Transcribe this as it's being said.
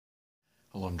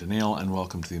Hello, I'm Daniel, and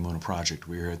welcome to the Emunah Project.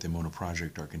 We here at the Emunah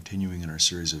Project are continuing in our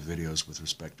series of videos with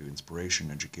respect to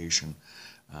inspiration, education,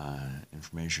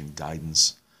 information,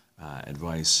 guidance,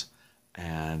 advice,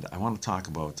 and I want to talk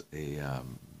about a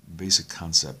basic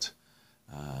concept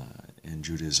in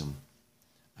Judaism,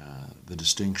 the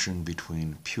distinction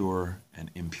between pure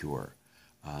and impure,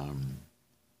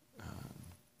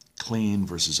 clean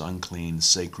versus unclean,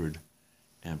 sacred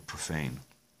and profane.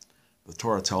 The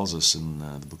Torah tells us in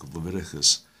the book of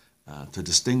Leviticus to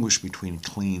distinguish between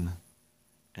clean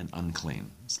and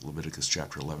unclean. It's Leviticus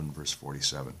chapter 11, verse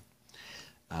 47.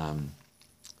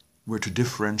 We're to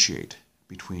differentiate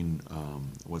between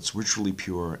what's ritually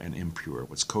pure and impure,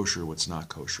 what's kosher, what's not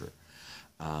kosher.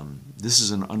 This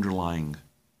is an underlying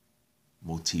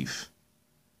motif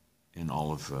in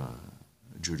all of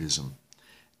Judaism,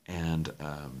 and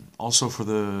also for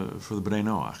the Bnei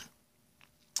Noach.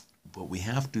 But we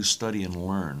have to study and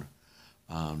learn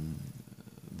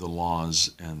the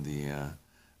laws and the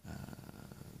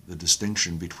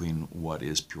distinction between what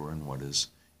is pure and what is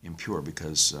impure,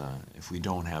 because if we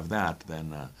don't have that,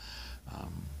 then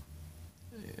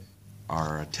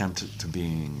our attempt to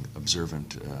being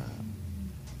observant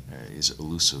is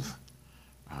elusive.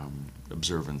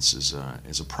 Observance is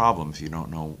a problem if you don't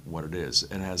know what it is.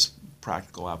 It has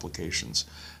practical applications.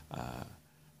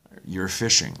 You're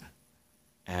fishing,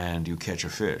 and you catch a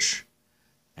fish,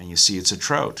 and you see it's a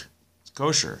trout, it's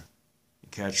kosher. You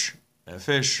catch a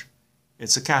fish,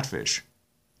 it's a catfish,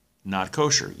 not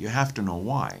kosher. You have to know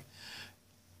why.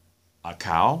 A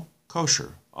cow,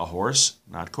 kosher. A horse,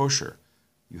 not kosher.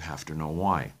 You have to know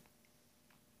why.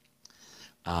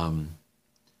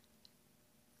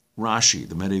 Rashi,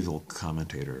 the medieval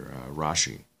commentator,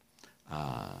 Rashi,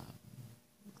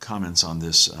 comments on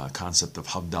this concept of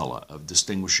Havdalah, of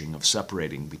distinguishing, of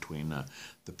separating between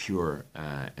the pure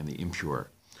and the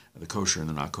impure, the kosher and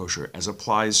the not kosher, as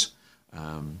applies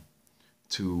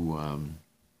to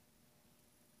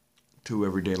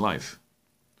everyday life.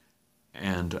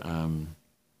 And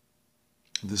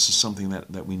this is something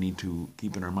that we need to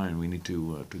keep in our mind. We need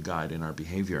to guide in our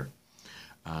behavior.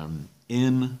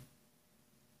 In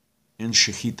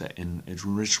shechita, in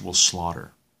ritual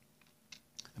slaughter,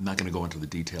 I'm not going to go into the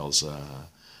details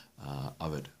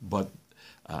of it, but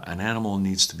an animal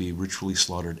needs to be ritually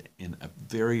slaughtered in a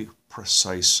very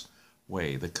precise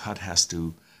way. The cut has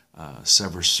to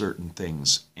sever certain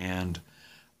things, and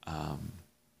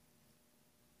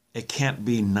it can't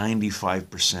be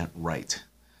 95% right.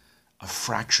 A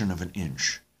fraction of an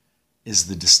inch is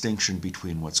the distinction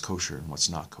between what's kosher and what's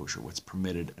not kosher, what's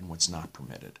permitted and what's not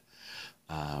permitted.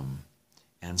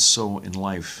 And so in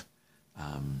life,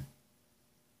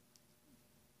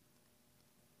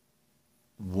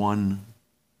 one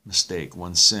mistake,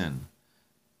 one sin,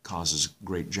 causes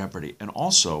great jeopardy. And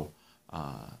also,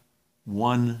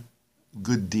 one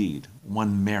good deed,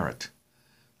 one merit,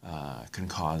 can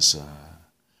cause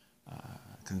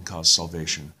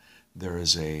salvation. There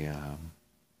is a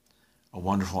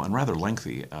wonderful and rather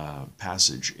lengthy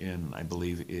passage in, I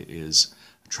believe it is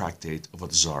a tractate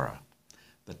of Zara,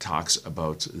 that talks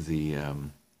about the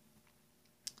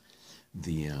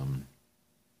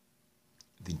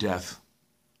death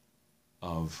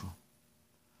of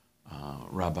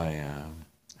Rabbi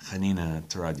Hanina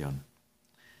Taradian,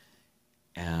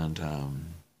 and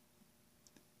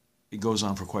it goes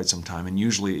on for quite some time. And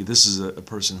usually, this is a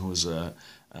person who was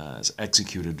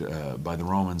executed by the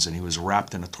Romans, and he was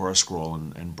wrapped in a Torah scroll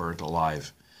and burnt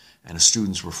alive, and his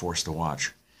students were forced to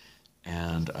watch.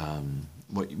 And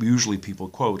what usually people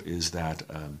quote is that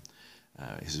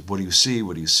he says, "What do you see?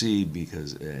 What do you see?"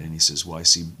 And he says, "Well, I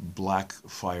see black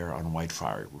fire on white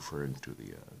fire," referring to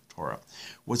the Torah.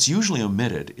 What's usually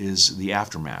omitted is the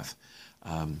aftermath.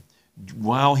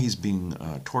 While he's being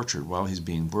tortured, while he's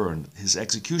being burned, his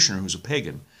executioner, who's a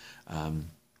pagan,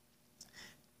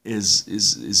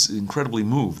 is incredibly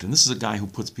moved. And this is a guy who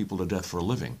puts people to death for a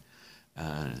living,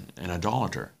 an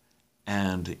idolater.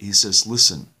 And he says,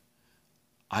 "Listen,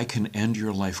 I can end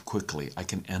your life quickly. I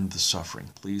can end the suffering.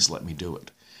 Please let me do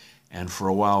it." And for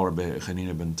a while, Rabbi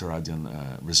Hanina ben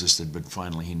Taradian resisted, but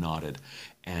finally he nodded,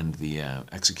 and the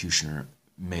executioner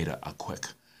made a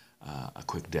quick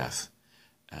death.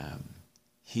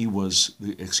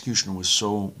 The executioner was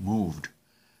so moved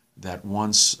that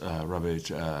once Rabbi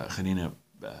Hanina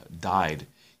died,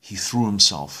 he threw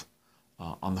himself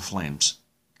on the flames,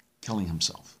 killing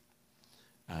himself.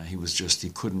 He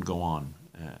couldn't go on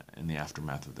in the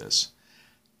aftermath of this.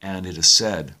 And it is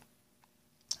said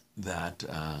that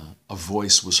a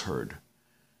voice was heard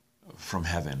from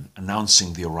heaven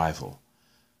announcing the arrival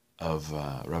of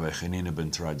Rabbi Hanina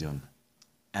ben Taradian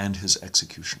and his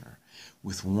executioner,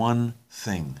 with one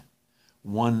thing,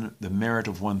 the merit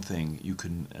of one thing, you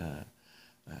can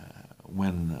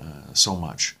win so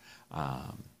much.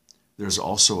 There's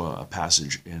also a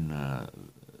passage in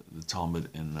the Talmud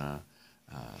in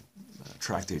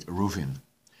Tractate Eruvin,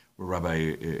 where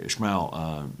Rabbi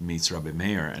Ishmael meets Rabbi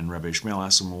Meir, and Rabbi Ishmael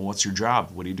asks him, well, what's your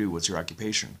job? What do you do? What's your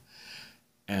occupation?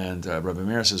 And Rabbi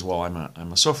Meir says, well, I'm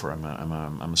a sofer,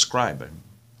 I'm a scribe,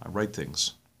 I write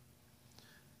things.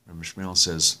 Rabbi Ishmael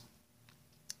says,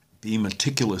 be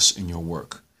meticulous in your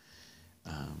work.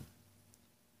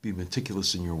 Be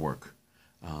meticulous in your work.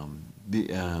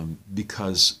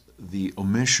 Because the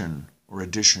omission or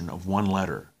addition of one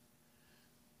letter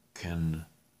can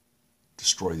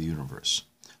destroy the universe.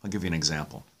 I'll give you an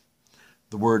example.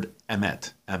 The word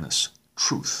emet, emes,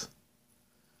 truth.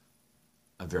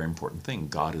 A very important thing.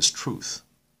 God is truth.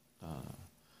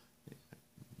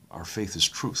 Our faith is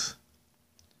truth.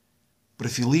 But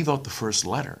if you leave out the first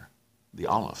letter, the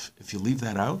aleph, if you leave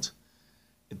that out,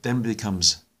 it then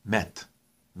becomes met,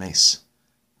 mes,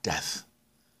 death.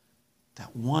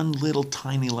 That one little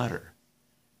tiny letter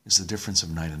is the difference of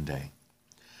night and day.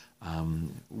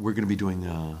 We're going to be doing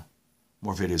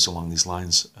more videos along these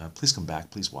lines. Please come back,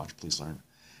 please watch, please learn.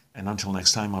 And until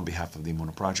next time, on behalf of the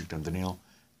Emunah Project, I'm Daniel,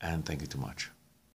 and thank you too much.